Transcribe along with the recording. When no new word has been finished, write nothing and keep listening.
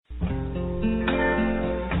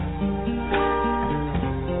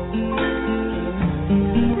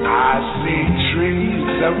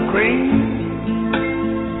of cream,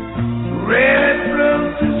 red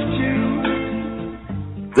roses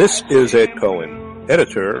too. This is Ed Cohen,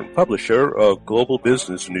 editor and publisher of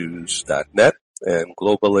GlobalBusinessNews.net and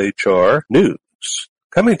Global HR News.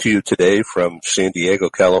 Coming to you today from San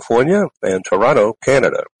Diego, California and Toronto,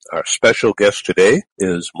 Canada. Our special guest today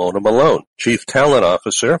is Mona Malone, Chief Talent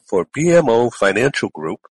Officer for BMO Financial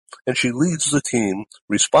Group, and she leads the team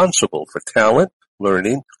responsible for talent,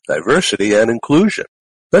 learning, diversity, and inclusion.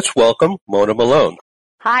 Let's welcome Mona Malone.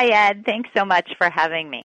 Hi, Ed. Thanks so much for having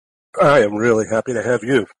me. I am really happy to have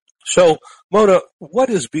you. So, Mona, what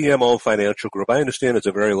is BMO Financial Group? I understand it's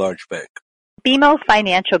a very large bank. BMO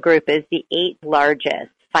Financial Group is the 8th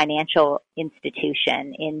largest financial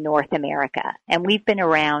institution in North America, and we've been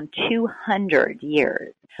around 200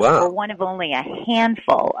 years. Wow. We're one of only a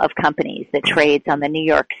handful of companies that trades on the New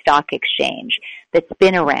York Stock Exchange that's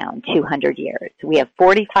been around 200 years. We have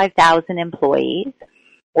 45,000 employees.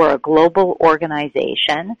 We're a global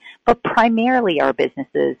organization, but primarily our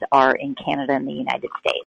businesses are in Canada and the United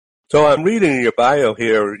States. So I'm reading in your bio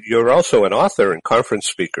here, you're also an author and conference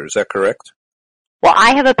speaker, is that correct? Well,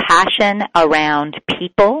 I have a passion around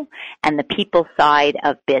people and the people side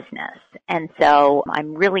of business. And so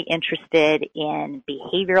I'm really interested in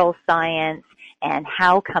behavioral science and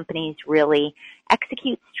how companies really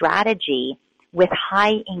execute strategy with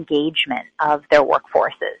high engagement of their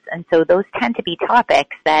workforces. And so those tend to be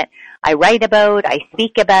topics that I write about, I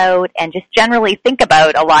speak about, and just generally think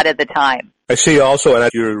about a lot of the time. I see also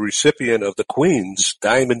that you're a recipient of the Queen's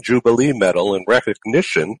Diamond Jubilee Medal in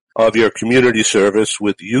recognition of your community service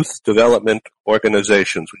with youth development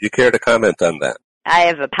organizations. Would you care to comment on that? I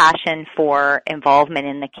have a passion for involvement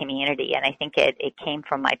in the community, and I think it came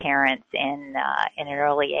from my parents in an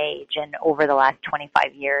early age. And over the last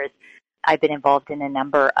 25 years, I've been involved in a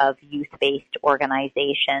number of youth-based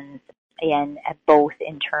organizations, and both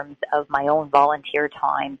in terms of my own volunteer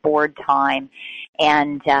time, board time,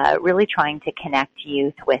 and really trying to connect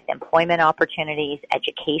youth with employment opportunities,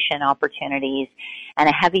 education opportunities, and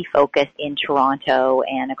a heavy focus in Toronto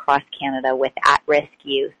and across Canada with at-risk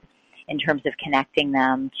youth in terms of connecting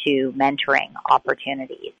them to mentoring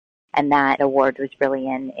opportunities. And that award was really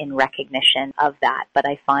in recognition of that. But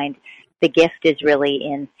I find the gift is really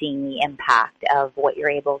in seeing the impact of what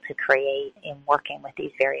you're able to create in working with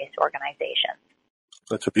these various organizations.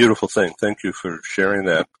 That's a beautiful thing. Thank you for sharing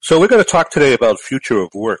that. So we're going to talk today about future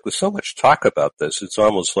of work. There's so much talk about this. It's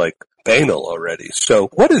almost like banal already. So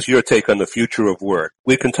what is your take on the future of work?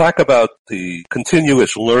 We can talk about the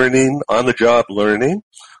continuous learning, on-the-job learning.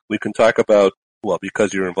 We can talk about, well,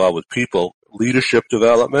 because you're involved with people, leadership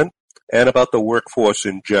development, and about the workforce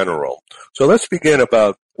in general. So let's begin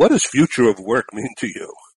about what does future of work mean to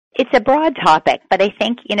you? It's a broad topic, but I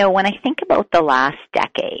think, when I think about the last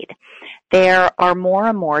decade, there are more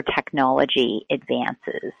and more technology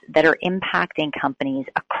advances that are impacting companies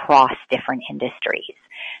across different industries.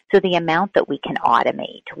 So the amount that we can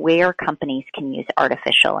automate, where companies can use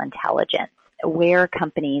artificial intelligence, where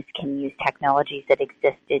companies can use technologies that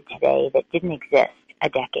existed today that didn't exist a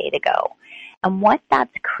decade ago. And what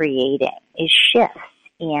that's creating is shifts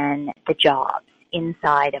in the jobs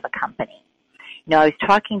inside of a company. I was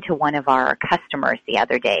talking to one of our customers the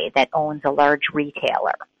other day that owns a large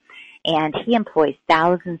retailer, and he employs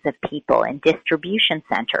thousands of people in distribution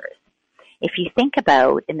centers. If you think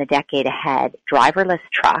about in the decade ahead, driverless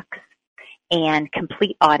trucks and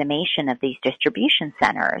complete automation of these distribution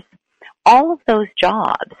centers, all of those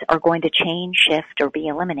jobs are going to change, shift, or be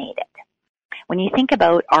eliminated. When you think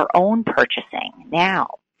about our own purchasing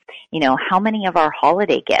now, how many of our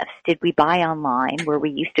holiday gifts did we buy online where we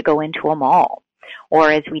used to go into a mall? Or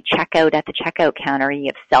as we check out at the checkout counter, you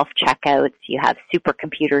have self-checkouts, you have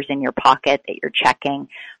supercomputers in your pocket that you're checking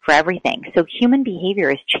for everything. So human behavior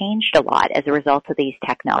has changed a lot as a result of these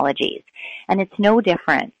technologies. And it's no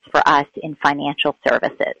different for us in financial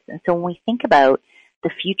services. And so when we think about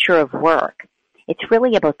the future of work, it's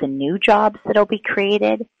really about the new jobs that will be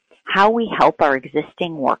created, how we help our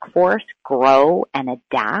existing workforce grow and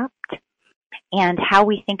adapt, and how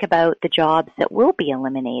we think about the jobs that will be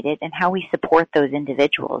eliminated and how we support those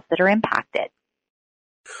individuals that are impacted.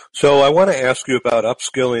 So I want to ask you about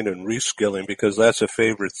upskilling and reskilling because that's a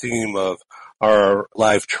favorite theme of our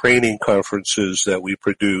live training conferences that we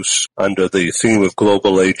produce under the theme of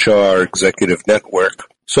Global HR Executive Network.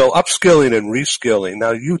 So upskilling and reskilling,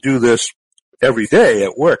 now you do this every day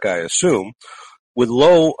at work, I assume, with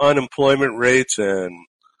low unemployment rates and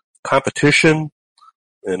competition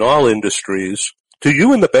in all industries. Do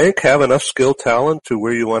you and the bank have enough skilled talent to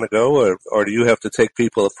where you want to go, or do you have to take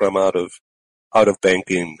people from out of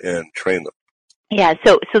banking and train them? Yeah,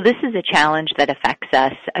 so this is a challenge that affects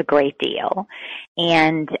us a great deal,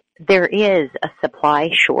 and there is a supply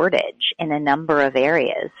shortage in a number of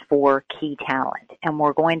areas for key talent, and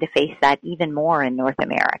we're going to face that even more in North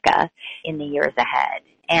America in the years ahead.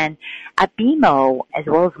 And at BMO, as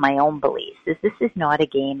well as my own beliefs, is this is not a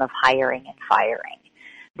game of hiring and firing.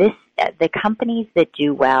 The companies that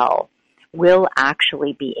do well will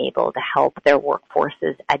actually be able to help their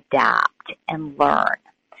workforces adapt and learn.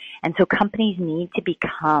 And so companies need to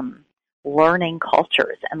become learning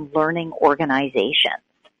cultures and learning organizations.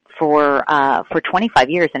 For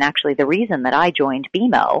 25 years, and actually the reason that I joined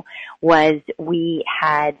BMO was we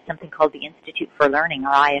had something called the Institute for Learning,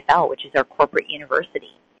 or IFL, which is our corporate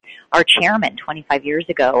university. Our chairman 25 years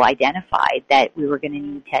ago identified that we were going to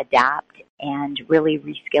need to adapt and really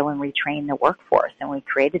reskill and retrain the workforce, and we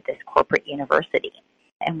created this corporate university.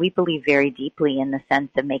 And we believe very deeply in the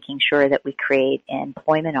sense of making sure that we create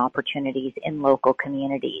employment opportunities in local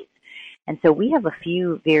communities. And so we have a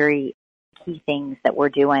few very key things that we're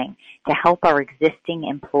doing to help our existing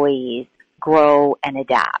employees grow and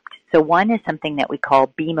adapt. So one is something that we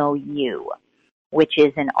call BMO U, which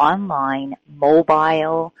is an online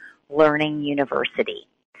mobile learning university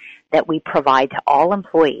that we provide to all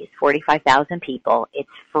employees, 45,000 people. It's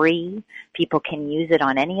free. People can use it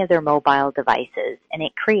on any of their mobile devices, and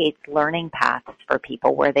it creates learning paths for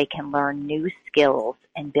people where they can learn new skills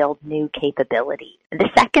and build new capabilities. The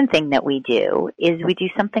second thing that we do is we do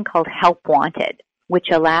something called Help Wanted, which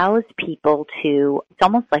allows people to, it's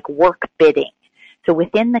almost like work bidding. So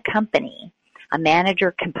within the company, a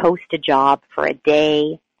manager can post a job for a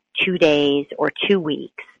day, 2 days, or 2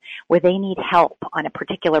 weeks, where they need help on a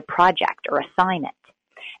particular project or assignment.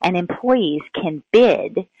 And employees can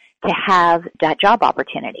bid to have that job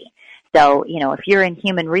opportunity. So, if you're in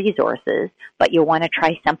human resources, but you want to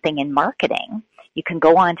try something in marketing, you can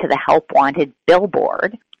go onto the Help Wanted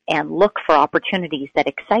billboard and look for opportunities that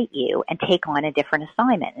excite you and take on a different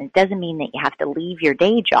assignment. And it doesn't mean that you have to leave your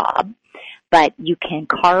day job, but you can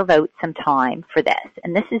carve out some time for this.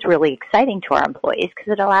 And this is really exciting to our employees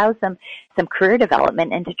because it allows them some career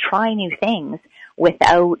development and to try new things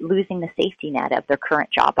without losing the safety net of their current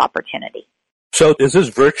job opportunity. So is this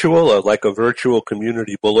virtual, like a virtual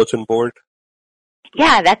community bulletin board?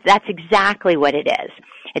 Yeah, that's exactly what it is.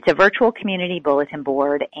 It's a virtual community bulletin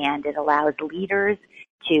board, and it allows leaders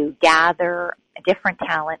to gather different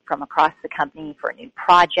talent from across the company for new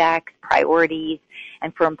projects, priorities,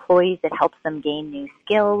 and for employees it helps them gain new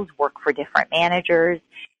skills, work for different managers.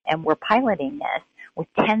 And we're piloting this with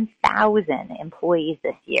 10,000 employees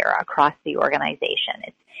this year across the organization.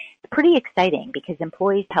 It's pretty exciting because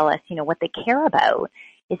employees tell us, what they care about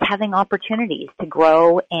is having opportunities to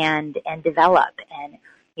grow and develop. And,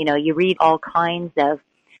 you read all kinds of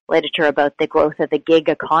literature about the growth of the gig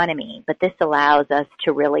economy, but this allows us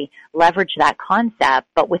to really leverage that concept,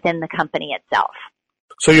 but within the company itself.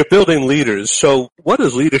 So you're building leaders. So what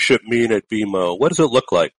does leadership mean at BMO? What does it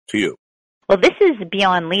look like to you? Well, this is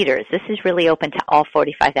beyond leaders. This is really open to all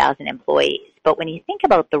 45,000 employees. But when you think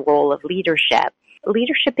about the role of leadership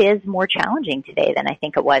is more challenging today than I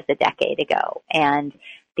think it was a decade ago. And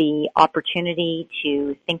the opportunity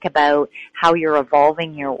to think about how you're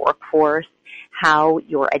evolving your workforce, how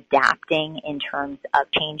you're adapting in terms of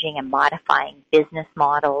changing and modifying business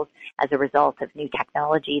models as a result of new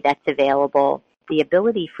technology that's available. The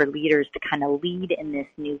ability for leaders to kind of lead in this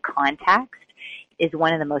new context is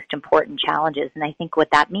one of the most important challenges. And I think what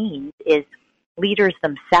that means is leaders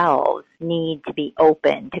themselves need to be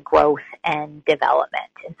open to growth and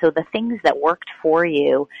development. And so the things that worked for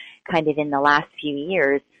you kind of in the last few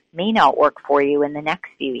years may not work for you in the next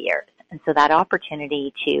few years. And so that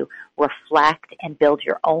opportunity to reflect and build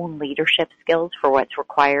your own leadership skills for what's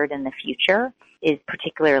required in the future is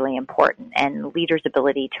particularly important. And leaders'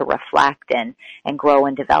 ability to reflect and grow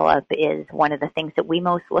and develop is one of the things that we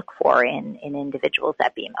most look for in individuals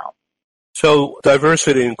at BMO. So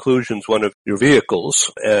diversity and inclusion is one of your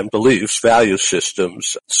vehicles and beliefs, value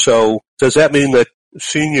systems. So does that mean that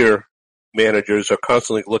senior managers are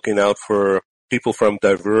constantly looking out for people from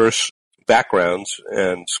diverse backgrounds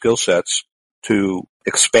and skill sets to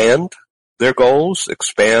expand their goals,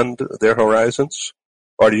 expand their horizons?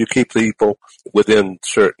 Or do you keep people within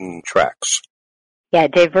certain tracks? Yeah,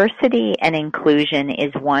 diversity and inclusion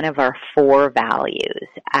is one of our 4 values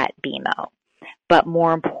at BMO. But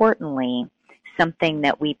more importantly, something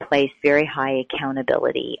that we place very high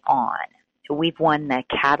accountability on. So we've won the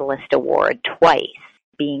Catalyst Award twice,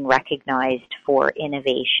 being recognized for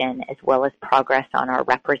innovation as well as progress on our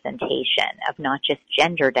representation of not just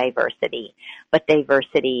gender diversity, but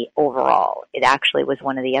diversity overall. It actually was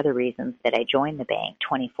one of the other reasons that I joined the bank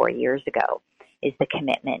 24 years ago, is the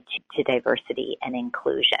commitment to diversity and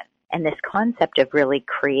inclusion. And this concept of really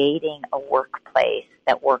creating a workplace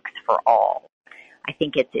that works for all. I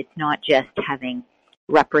think it's not just having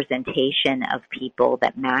representation of people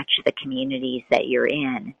that match the communities that you're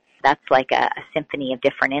in. That's like a symphony of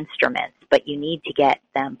different instruments, but you need to get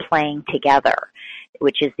them playing together,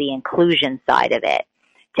 which is the inclusion side of it,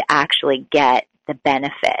 to actually get the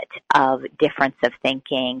benefit of difference of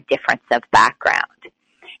thinking, difference of background.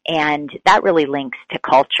 And that really links to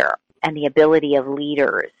culture and the ability of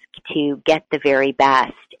leaders to get the very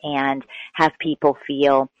best and have people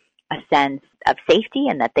feel a sense of safety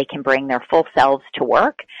and that they can bring their full selves to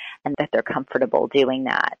work and that they're comfortable doing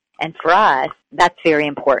that. And for us, that's very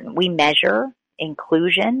important. We measure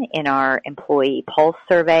inclusion in our employee pulse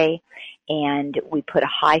survey, and we put a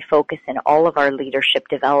high focus in all of our leadership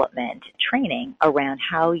development training around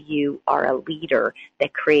how you are a leader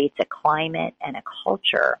that creates a climate and a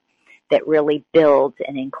culture that really builds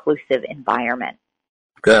an inclusive environment.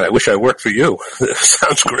 God, I wish I worked for you.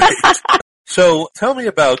 Sounds great. So tell me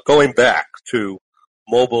about going back to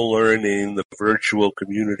mobile learning, the virtual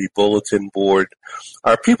community bulletin board.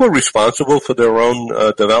 Are people responsible for their own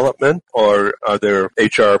development, or are there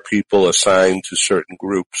HR people assigned to certain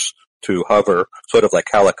groups to hover, sort of like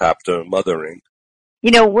helicopter mothering?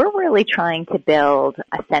 You know, we're really trying to build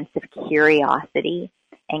a sense of curiosity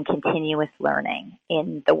and continuous learning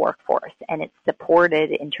in the workforce. And it's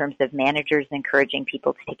supported in terms of managers encouraging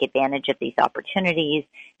people to take advantage of these opportunities,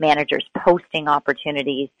 managers posting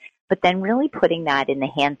opportunities, but then really putting that in the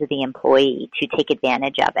hands of the employee to take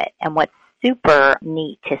advantage of it. And what's super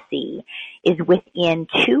neat to see is within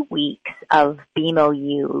 2 weeks of BMO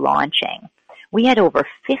U launching, we had over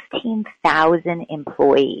 15,000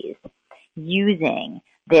 employees using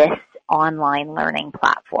this online learning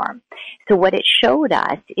platform. So what it showed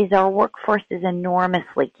us is our workforce is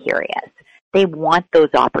enormously curious. They want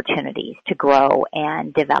those opportunities to grow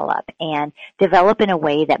and develop in a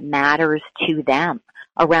way that matters to them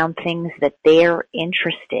around things that they're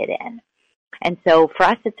interested in. And so for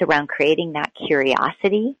us, it's around creating that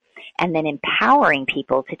curiosity and then empowering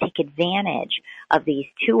people to take advantage of these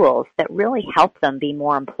tools that really help them be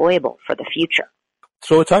more employable for the future.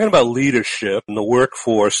 So we're talking about leadership and the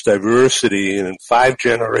workforce, diversity, and in 5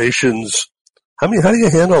 generations. How do you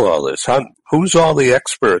handle all this? Who's all the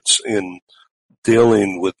experts in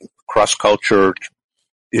dealing with cross-culture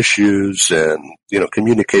issues and,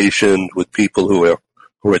 communication with people who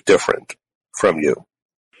are different from you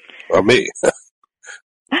or me?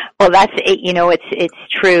 Well, that's it. It's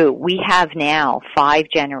true. We have now 5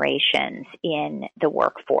 generations in the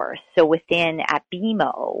workforce. So at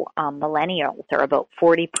BMO, millennials are about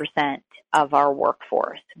 40% of our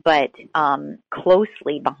workforce, but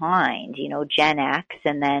closely behind, Gen X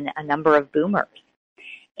and then a number of boomers.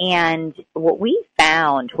 And what we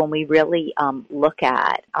found when we really look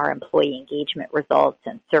at our employee engagement results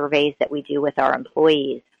and surveys that we do with our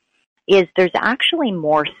employees is there's actually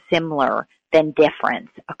more similar than difference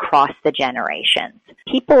across the generations.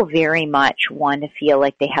 People very much want to feel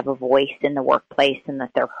like they have a voice in the workplace and that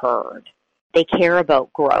they're heard. They care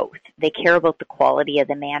about growth. They care about the quality of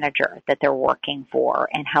the manager that they're working for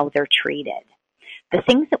and how they're treated. The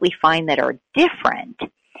things that we find that are different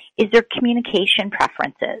is their communication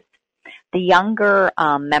preferences. The younger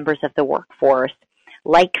members of the workforce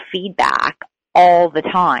like feedback all the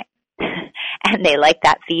time. And they like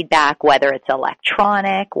that feedback, whether it's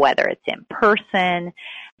electronic, whether it's in person.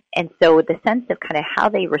 And so the sense of kind of how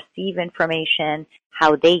they receive information,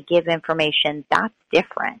 how they give information, that's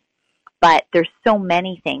different. But there's so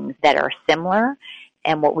many things that are similar.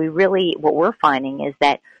 And what we're finding is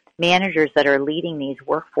that managers that are leading these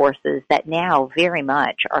workforces that now very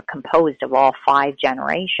much are composed of all 5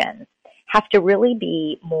 generations have to really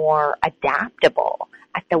be more adaptable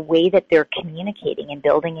at the way that they're communicating and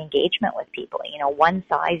building engagement with people. One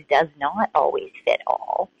size does not always fit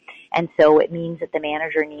all. And so it means that the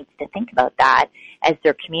manager needs to think about that as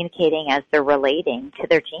they're communicating, as they're relating to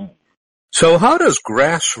their team. So how does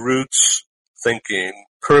grassroots thinking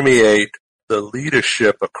permeate the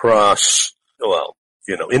leadership across,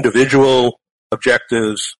 individual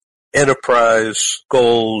objectives, enterprise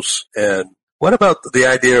goals, and what about the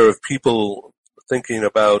idea of people thinking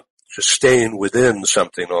about just staying within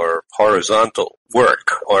something or horizontal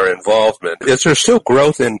work or involvement? Is there still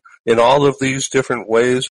growth in all of these different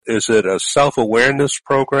ways? Is it a self-awareness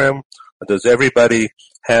program? Does everybody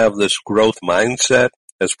have this growth mindset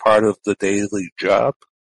as part of the daily job?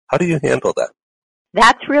 How do you handle that?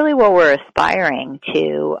 That's really what we're aspiring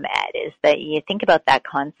to, Ed, is that you think about that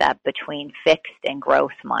concept between fixed and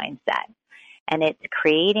growth mindset. and it's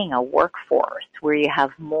creating a workforce where you have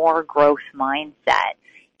more growth mindset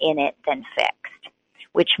in it than fixed,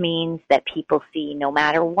 which means that people see no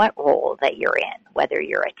matter what role that you're in, whether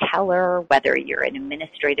you're a teller, whether you're an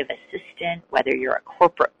administrative assistant, whether you're a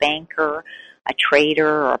corporate banker, a trader,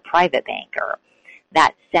 or a private banker,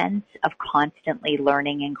 that sense of constantly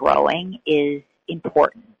learning and growing is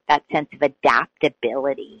important. That sense of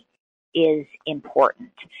adaptability is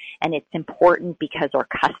important. And it's important because our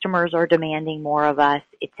customers are demanding more of us.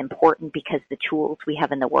 It's important because the tools we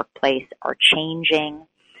have in the workplace are changing.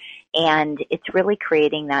 And it's really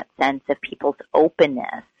creating that sense of people's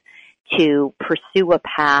openness to pursue a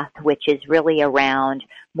path which is really around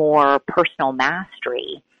more personal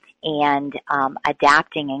mastery and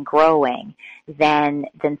adapting and growing than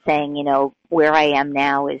saying, you know, where I am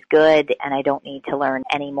now is good and I don't need to learn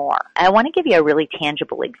anymore. I want to give you a really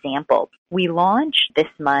tangible example. We launched this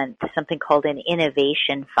month something called an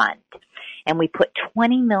innovation fund, and we put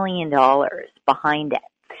 $20 million behind it.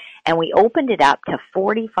 And we opened it up to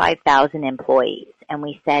 45,000 employees. And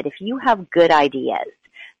we said, if you have good ideas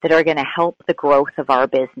that are going to help the growth of our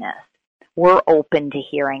business, we're open to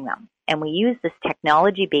hearing them. And we use this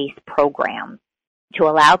technology-based program to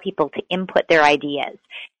allow people to input their ideas.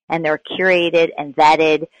 And they're curated and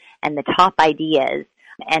vetted, and the top ideas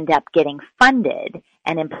end up getting funded,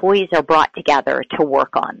 and employees are brought together to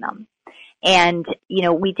work on them. And, you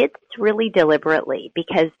know, we did this really deliberately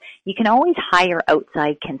because you can always hire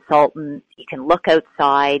outside consultants. You can look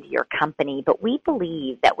outside your company, but we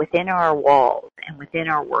believe that within our walls and within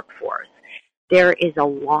our workforce, there is a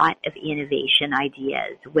lot of innovation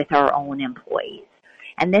ideas with our own employees.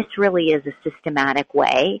 And this really is a systematic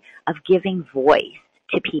way of giving voice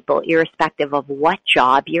to people, irrespective of what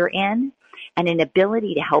job you're in, and an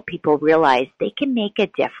ability to help people realize they can make a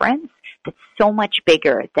difference that's so much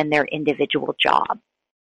bigger than their individual job.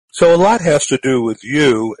 So a lot has to do with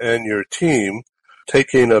you and your team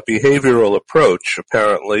taking a behavioral approach,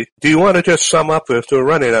 apparently. Do you want to just sum up, if we're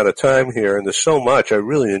running out of time here, and there's so much, I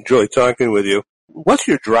really enjoy talking with you. What's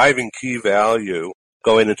your driving key value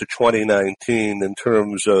going into 2019 in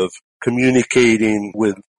terms of communicating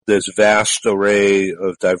with this vast array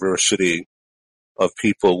of diversity of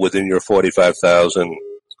people within your 45,000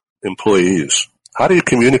 employees? How do you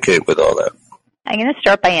communicate with all that? I'm going to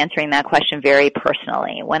start by answering that question very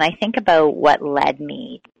personally. When I think about what led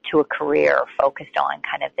me to a career focused on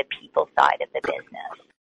kind of the people side of the business,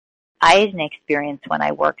 I had an experience when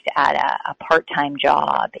I worked at a part-time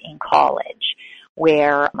job in college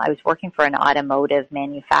where I was working for an automotive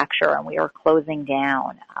manufacturer, and we were closing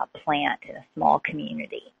down a plant in a small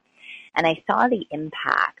community. And I saw the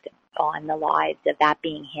impact on the lives of that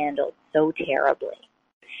being handled so terribly.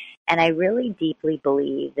 And I really deeply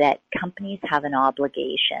believe that companies have an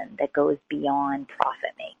obligation that goes beyond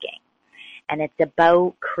profit making. And it's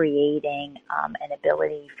about creating an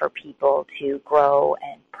ability for people to grow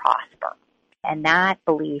and prosper. And that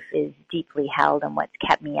belief is deeply held in what's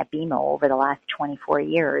kept me at BMO over the last 24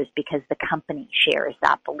 years, because the company shares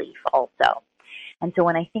that belief also. And so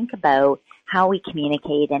when I think about how we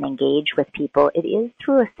communicate and engage with people, it is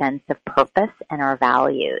through a sense of purpose and our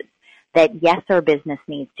values. That yes, our business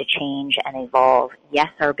needs to change and evolve. Yes,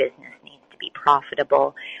 our business needs to be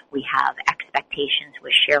profitable. We have expectations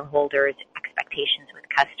with shareholders, expectations with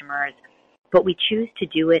customers, but we choose to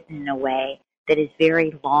do it in a way that is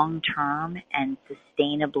very long-term and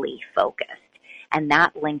sustainably focused. And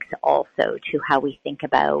that links also to how we think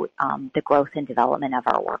about the growth and development of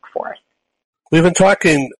our workforce. We've been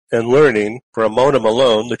talking and learning from Mona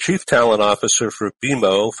Malone, the Chief Talent Officer for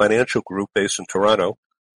BMO Financial Group based in Toronto.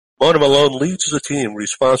 Mona Malone leads the team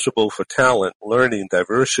responsible for talent, learning,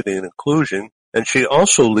 diversity, and inclusion, and she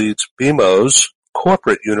also leads BMO's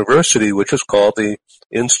corporate university, which is called the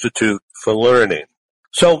Institute for Learning.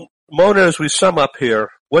 So, Mona, as we sum up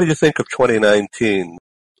here, what do you think of 2019?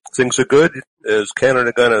 Things are good? Is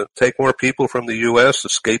Canada going to take more people from the U.S.,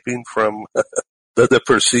 escaping from the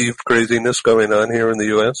perceived craziness going on here in the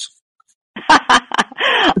U.S.?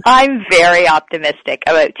 I'm very optimistic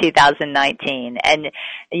about 2019. And,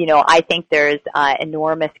 you know, I think there's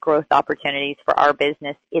enormous growth opportunities for our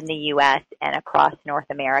business in the U.S. and across North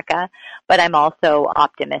America. But I'm also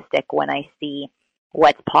optimistic when I see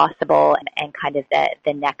what's possible and kind of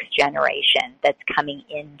the next generation that's coming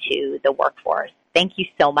into the workforce. Thank you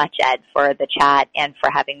so much, Ed, for the chat and for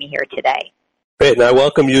having me here today. Great, and I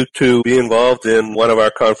welcome you to be involved in one of our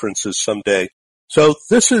conferences someday. So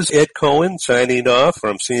this is Ed Cohen signing off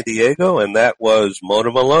from San Diego, and that was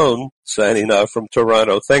Mona Malone signing off from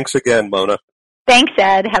Toronto. Thanks again, Mona. Thanks,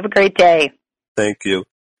 Ed. Have a great day. Thank you.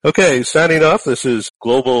 Okay, signing off. This is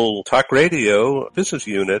Global Talk Radio, business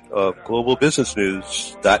unit of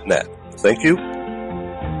globalbusinessnews.net. Thank you. Yes,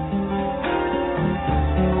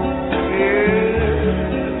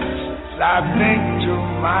 I think to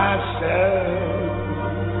myself,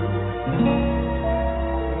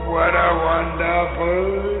 what a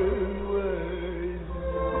wonderful